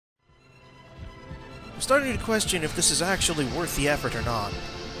I'm starting to question if this is actually worth the effort or not.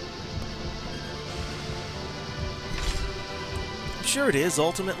 I'm sure it is,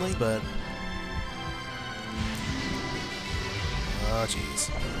 ultimately, but... oh, jeez.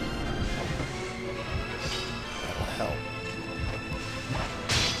 That'll help.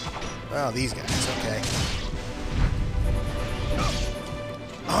 Oh, these guys, okay.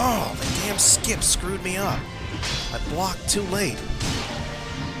 Oh, the damn skip screwed me up. I blocked too late.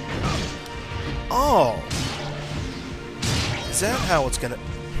 Oh! Is that how it's gonna...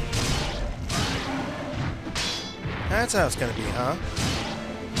 that's how it's gonna be, huh?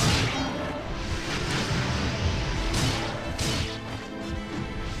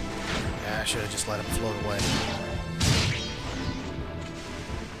 Yeah, I should have just let him float away.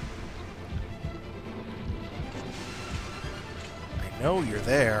 I know you're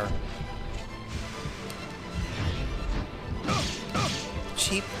there.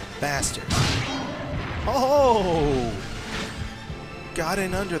 Cheap bastard. Oh! Got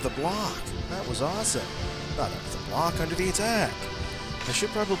in under the block. That was awesome. Not under the block, under the attack. I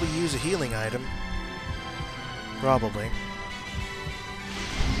should probably use a healing item. Probably.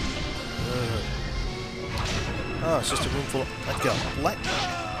 Oh, it's just a room full of... let go. Let...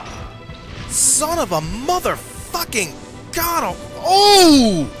 son of a motherfucking... god!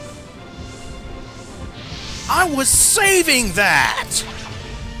 Oh! I was saving that!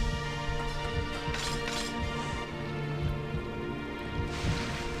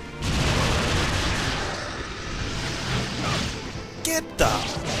 Get the...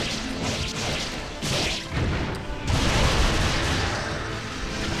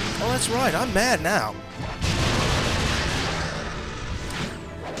 oh, that's right. I'm mad now.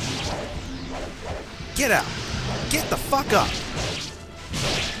 Get out. Get the fuck up.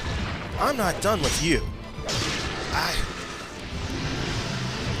 I'm not done with you.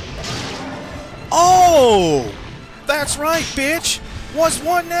 Oh! That's right, bitch! What's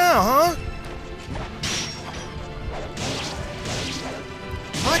one now, huh?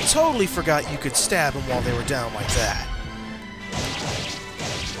 I totally forgot you could stab them while they were down like that.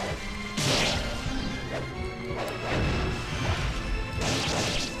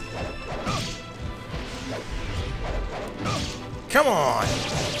 Come on!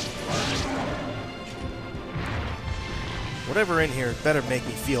 Whatever in here better make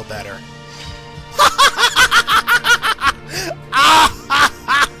me feel better.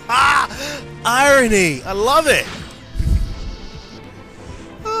 Irony! I love it!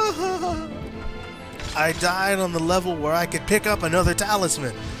 I died on the level where I could pick up another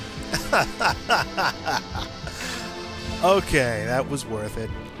talisman. Okay, that was worth it.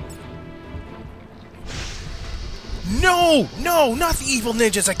 No! No! Not the evil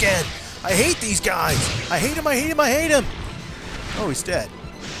ninjas again! I hate these guys! I hate him, I hate him, I hate him! Oh, he's dead.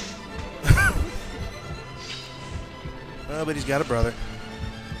 Oh, but he's got a brother.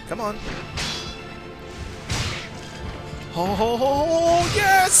 Come on. Ho ho ho ho!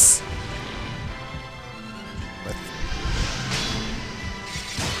 Yes!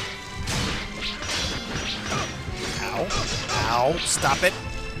 Ow. Ow. Stop it.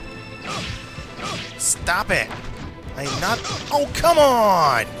 Stop it. I'm not... oh, come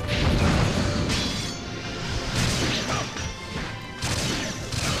on!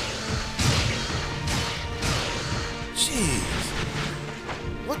 Jeez.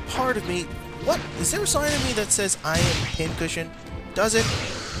 What part of me... what? Is there a sign of me that says I am pincushion? Does it?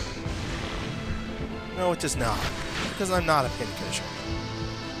 No, it does not. Because I'm not a pincushion.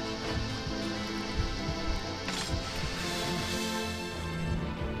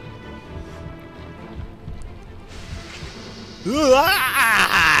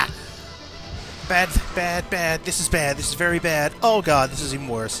 Bad, bad, bad. This is bad. This is very bad. Oh god, this is even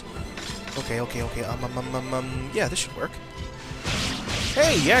worse. Okay, okay, okay. Yeah, this should work.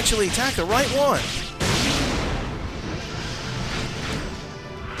 Hey, you actually attacked the right one.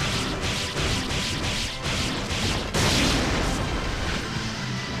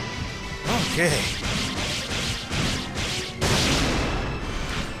 Okay.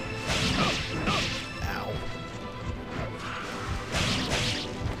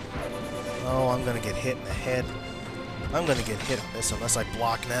 Oh, I'm gonna get hit in the head. I'm gonna get hit on this unless I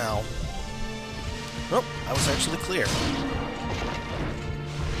block now. Nope, I was actually clear.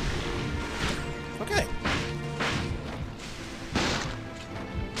 Okay.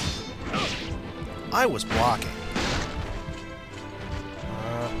 I was blocking.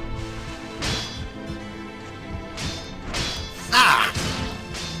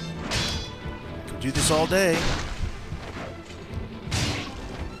 Could do this all day.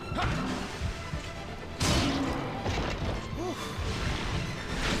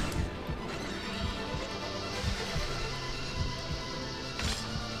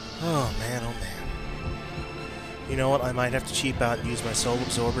 Oh man, oh man. You know what? I might have to cheap out and use my soul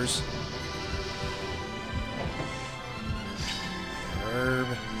absorbers. Herb.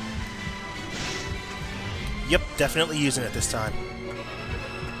 Yep, definitely using it this time.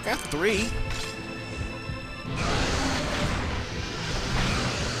 Got 3.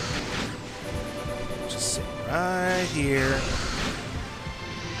 Just sit right here.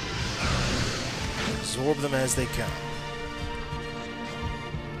 Absorb them as they come.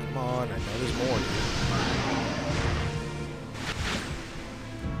 Come on, I know there's more here.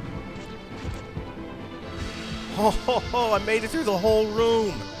 Oh, ho, ho, I made it through the whole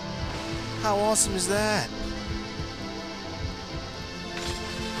room! How awesome is that?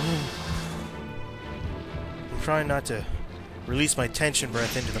 I'm trying not to release my tension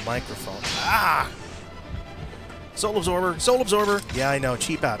breath into the microphone. Ah! Soul absorber! Soul absorber! Yeah, I know.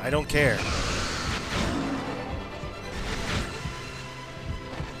 Cheap out. I don't care.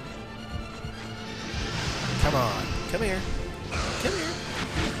 Come on. Come here. Come here.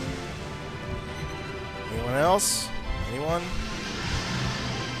 Anyone else? Anyone?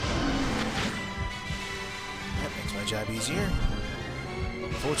 That makes my job easier.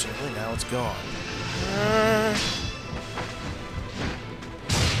 Unfortunately, now it's gone.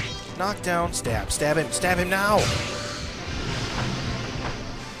 Knock down, stab. Stab him. Stab him now!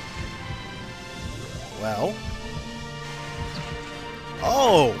 Well.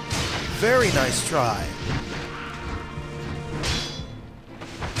 Oh! Very nice try.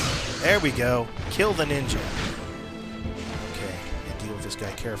 There we go. Kill the ninja. Okay, I deal with this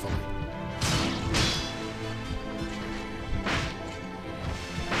guy carefully.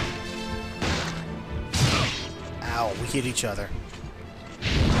 Ow, we hit each other.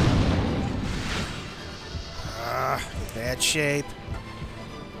 Ah, in bad shape.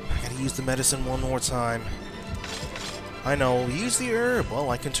 I gotta use the medicine one more time. I know, use the herb.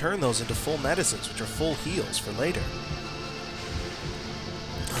 Well, I can turn those into full medicines, which are full heals for later.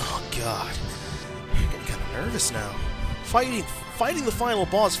 Oh, God. I'm getting kind of nervous now. Fighting the final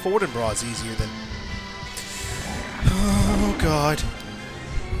boss, Fortinbras, is easier than... Oh, God.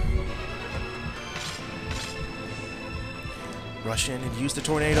 Rush in and use the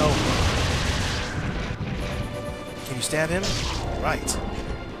tornado. Can you stab him? Right.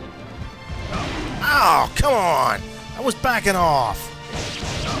 Oh, come on! I was backing off!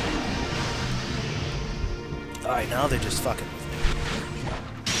 Alright, now they're just fucking with me.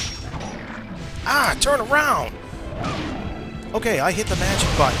 Ah, turn around! Okay, I hit the magic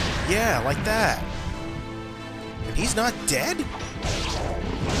button. Yeah, like that. And he's not dead?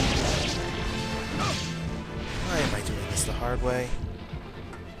 Why am I doing this the hard way?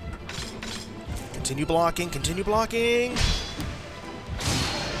 Continue blocking, continue blocking!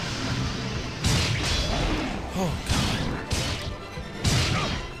 Oh, God.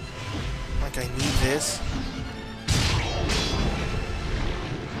 Like I need this.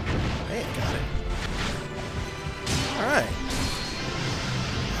 Hey, I got it. Alright.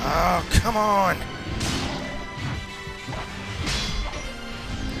 Oh, come on!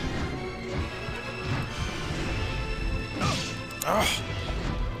 Oh.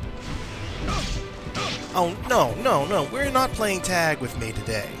 Oh, no, no, no. We're not playing tag with me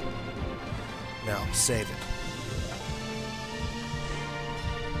today. No, save it.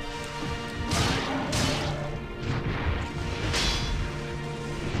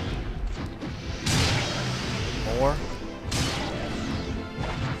 More.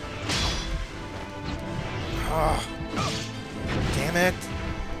 Oh. Damn it.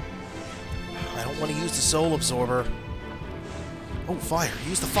 I don't want to use the soul absorber. Oh, fire.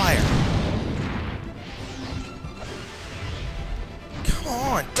 Use the fire. Come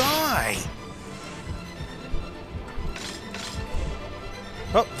on, die!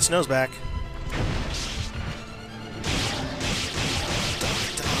 Oh, the snow's back.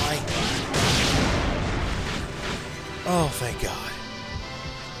 Die. Oh, thank God.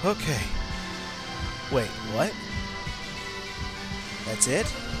 Okay. Wait, what? That's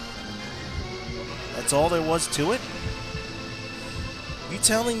it? That's all there was to it? You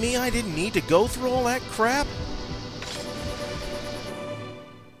telling me I didn't need to go through all that crap?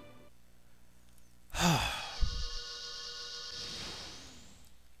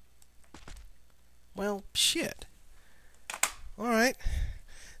 Well, shit. Alright.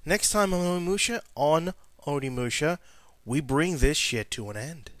 Next time on Onimusha, we bring this shit to an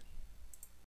end.